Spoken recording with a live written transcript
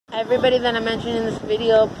Everybody that I mentioned in this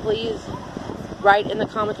video, please write in the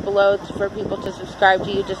comments below for people to subscribe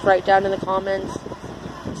to you. Just write down in the comments,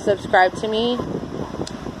 subscribe to me.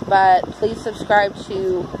 But please subscribe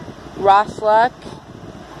to Ross Luck.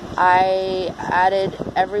 I added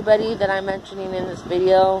everybody that I'm mentioning in this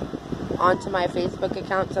video onto my Facebook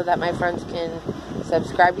account so that my friends can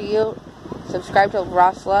subscribe to you. Subscribe to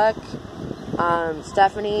Ross Luck.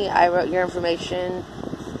 Stephanie, I wrote your information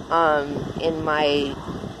in my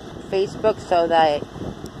Facebook so that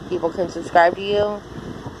people can subscribe to you.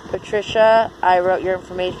 Patricia, I wrote your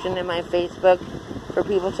information in my Facebook for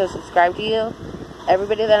people to subscribe to you.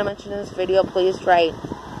 Everybody that I mentioned in this video, please write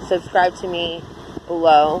subscribe to me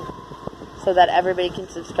below so that everybody can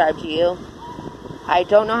subscribe to you. I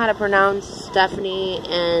don't know how to pronounce Stephanie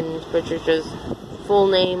and Patricia's full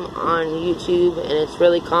name on YouTube, and it's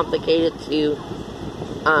really complicated to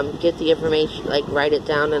get the information, like write it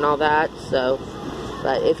down and all that. So,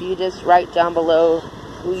 but if you just write down below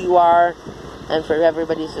who you are and for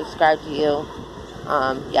everybody to subscribe to you,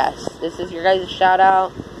 yes, this is your guys' shout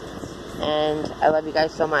out, and I love you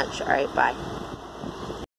guys so much. Alright, bye.